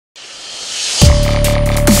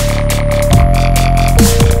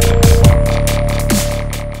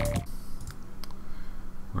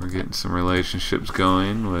some relationships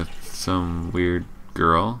going with some weird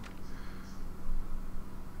girl.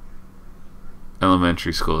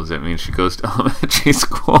 Elementary school, does that mean she goes to elementary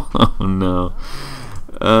school? Oh no.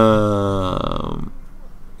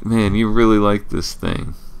 Man, you really like this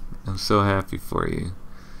thing. I'm so happy for you.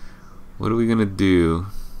 What are we gonna do?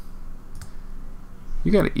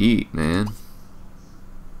 You gotta eat, man.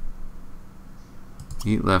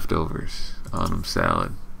 Eat leftovers. Autumn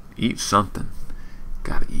salad. Eat something.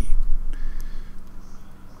 Gotta eat.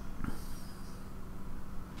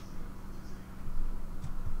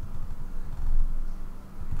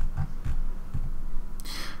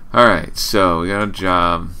 Alright, so we got a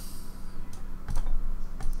job.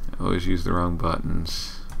 I always use the wrong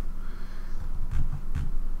buttons.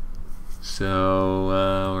 So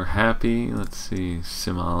we're happy. Let's see,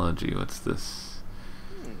 Simology. What's this?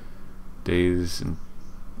 Days and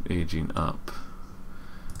aging up.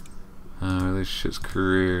 Relationships,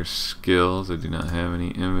 career, skills. I do not have any.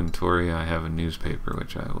 Inventory. I have a newspaper,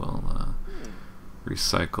 which I will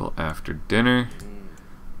recycle after dinner.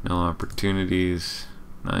 No opportunities.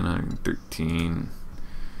 913.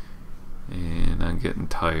 And I'm getting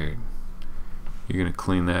tired. You're gonna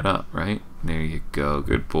clean that up, right? There you go.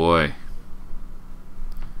 Good boy.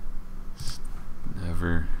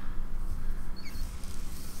 Never.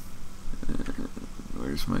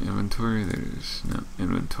 Where's my inventory? There's no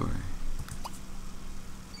inventory.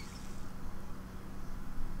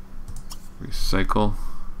 Recycle.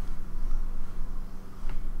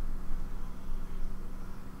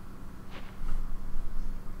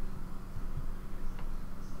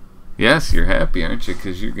 Yes, you're happy, aren't you?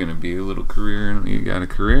 Because you're going to be a little career. You got a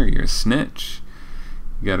career. You're a snitch.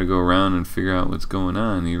 You got to go around and figure out what's going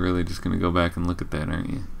on. You're really just going to go back and look at that, aren't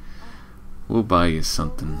you? We'll buy you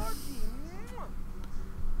something.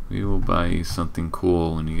 We will buy you something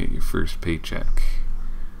cool when you get your first paycheck.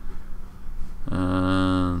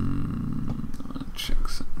 Check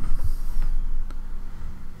something.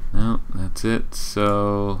 No, that's it.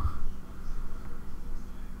 So,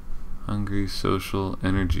 hungry, social,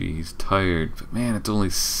 energy. He's tired, but man, it's only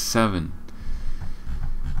 7.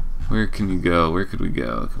 Where can you go? Where could we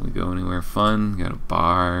go? Can we go anywhere fun? Got a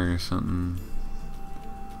bar or something?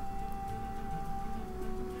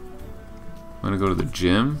 Want to go to the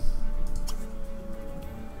gym?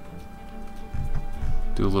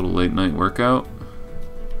 Do a little late night workout?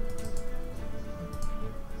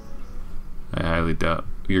 I highly doubt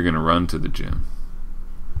you're gonna run to the gym.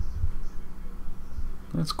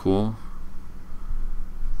 That's cool.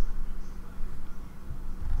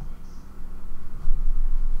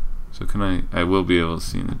 So can I will be able to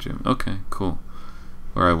see in the gym. Okay, cool.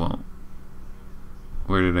 Or I won't.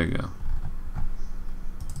 Where did I go?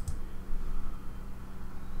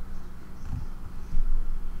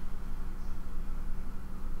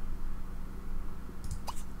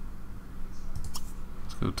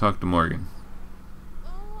 Let's go talk to Morgan.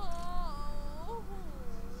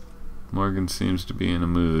 Morgan seems to be in a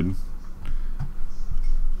mood.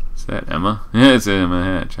 Is that Emma? Yeah, it's Emma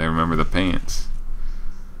Hatch. I remember the pants.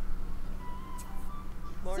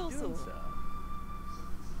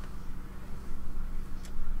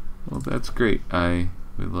 Well, that's great. I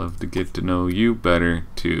would love to get to know you better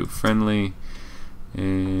too. Friendly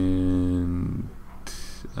and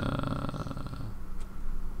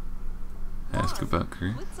ask about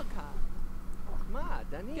career.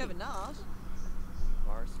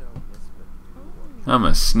 I'm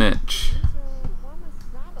a snitch.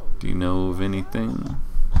 Do you know of anything?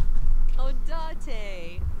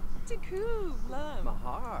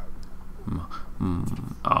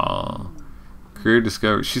 Oh, career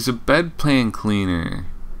discovery. She's a bed plan cleaner.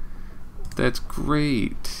 That's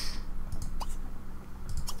great.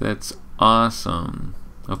 That's awesome.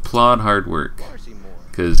 Applaud hard work,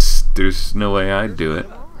 because there's no way I'd do it.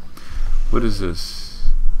 What is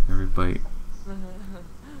this? Everybody.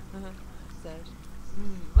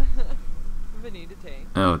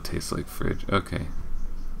 Oh, it tastes like fridge. Okay.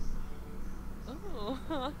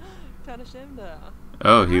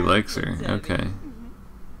 Oh, he likes her. Okay.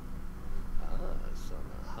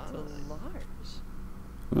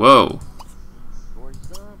 Whoa.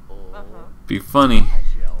 Be funny.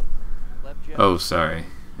 Oh, sorry.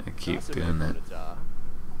 I keep doing that.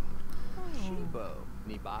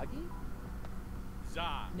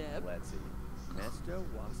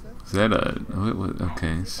 Is that a...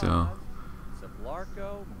 Okay, so...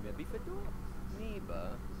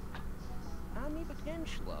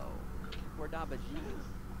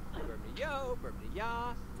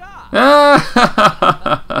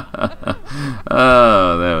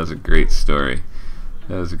 Oh, that was a great story.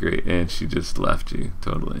 That was great. And she just left you,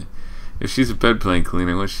 totally. If she's a bed plane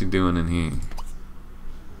cleaner, what's she doing in here?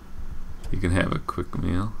 You can have a quick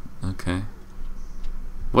meal. Okay.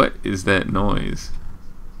 What is that noise?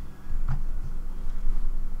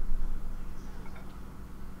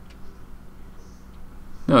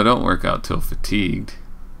 No, don't work out till fatigued.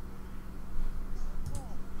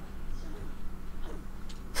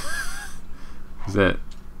 Is that...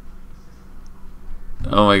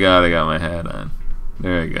 Oh my god, I got my hat on.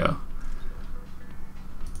 There I go.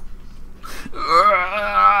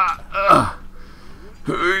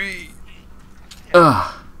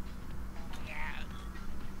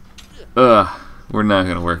 We're not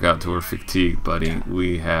gonna work out till we're fatigued, buddy.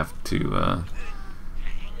 We have to,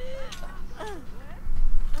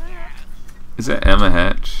 Is that Emma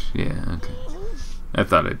Hatch? Yeah, okay. I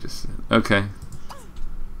thought I just said. Okay.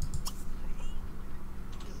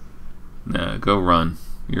 No, go run.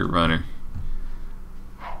 You're a runner.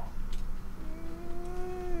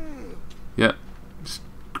 Yep. Just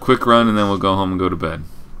quick run and then we'll go home and go to bed.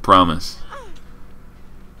 Promise.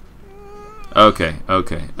 Okay,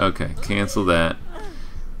 okay, okay. Cancel that.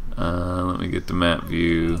 Let me get the map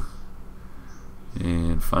view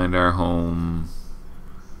and find our home.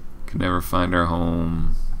 Can never find our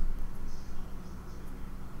home.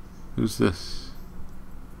 Who's this?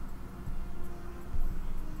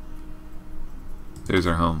 There's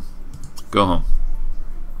our home. Go home.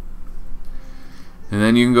 And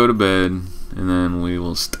then you can go to bed, and then we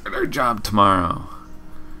will start our job tomorrow.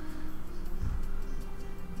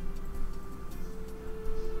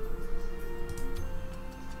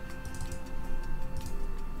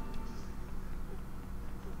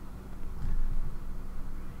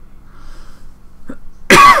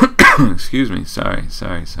 Excuse me. Sorry.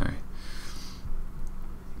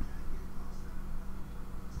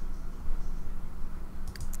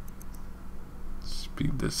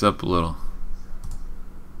 Speed this up a little.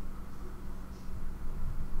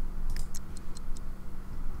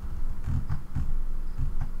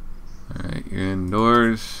 Alright, you're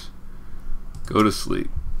indoors. Go to sleep.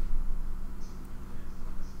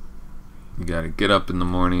 You gotta get up in the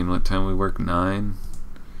morning. What time we work? 9?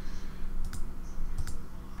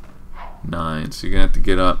 9. So you're gonna have to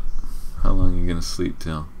get up. How long are you gonna sleep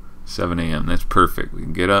till? 7 a.m. That's perfect. We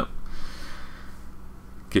can get up,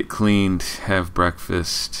 get cleaned, have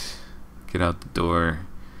breakfast, get out the door.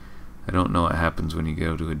 I don't know what happens when you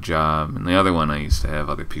go to a job. And the other one, I used to have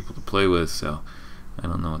other people to play with, so I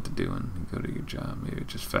don't know what to do when you go to your job. Maybe it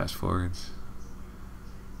just fast forwards.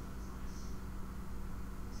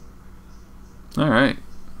 Alright,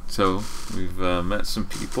 so we've met some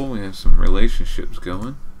people. We have some relationships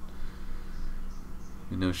going.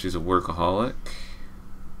 We know she's a workaholic.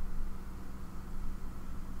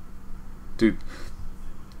 Dude,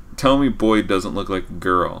 tell me Boyd doesn't look like a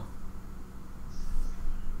girl.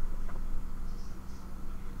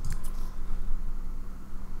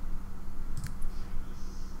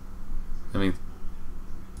 I mean...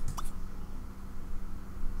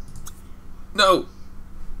 No!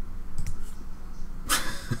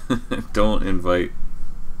 Don't invite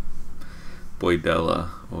Boydella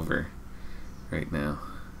over right now.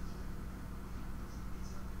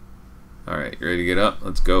 Alright, you ready to get up?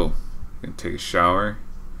 Let's go. Gonna take a shower.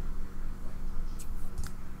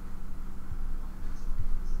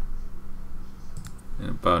 In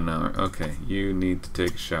about an hour. Okay, you need to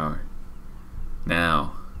take a shower.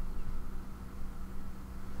 Now.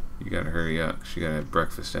 You gotta hurry up. You gotta have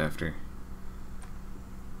breakfast after.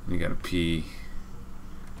 You gotta pee.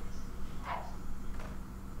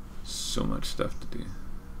 So much stuff to do.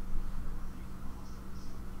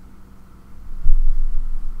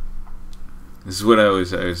 This is what I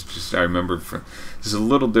remember from. This is a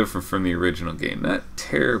little different from the original game. Not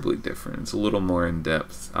terribly different. It's a little more in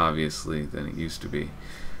depth, obviously, than it used to be.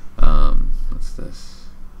 What's this?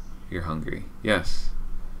 You're hungry. Yes.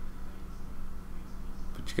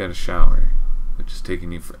 But you gotta shower, which is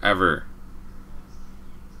taking you forever.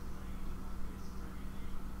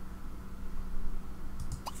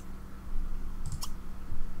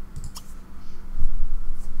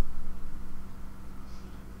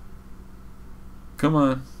 Come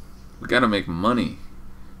on. We gotta make money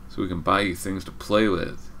so we can buy you things to play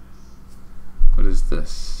with. What is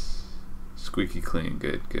this? Squeaky clean.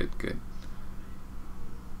 Good, good, good.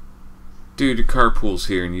 Dude, your carpool's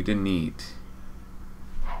here and you didn't eat.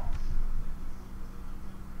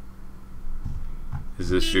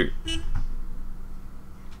 Is this your...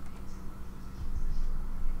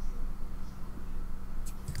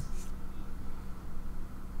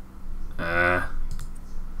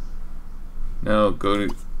 No, go to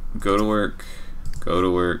work. Go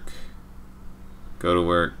to work. Go to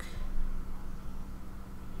work.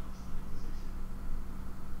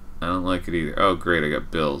 don't like it either. Oh, great, I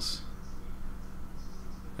got bills.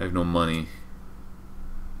 I have no money.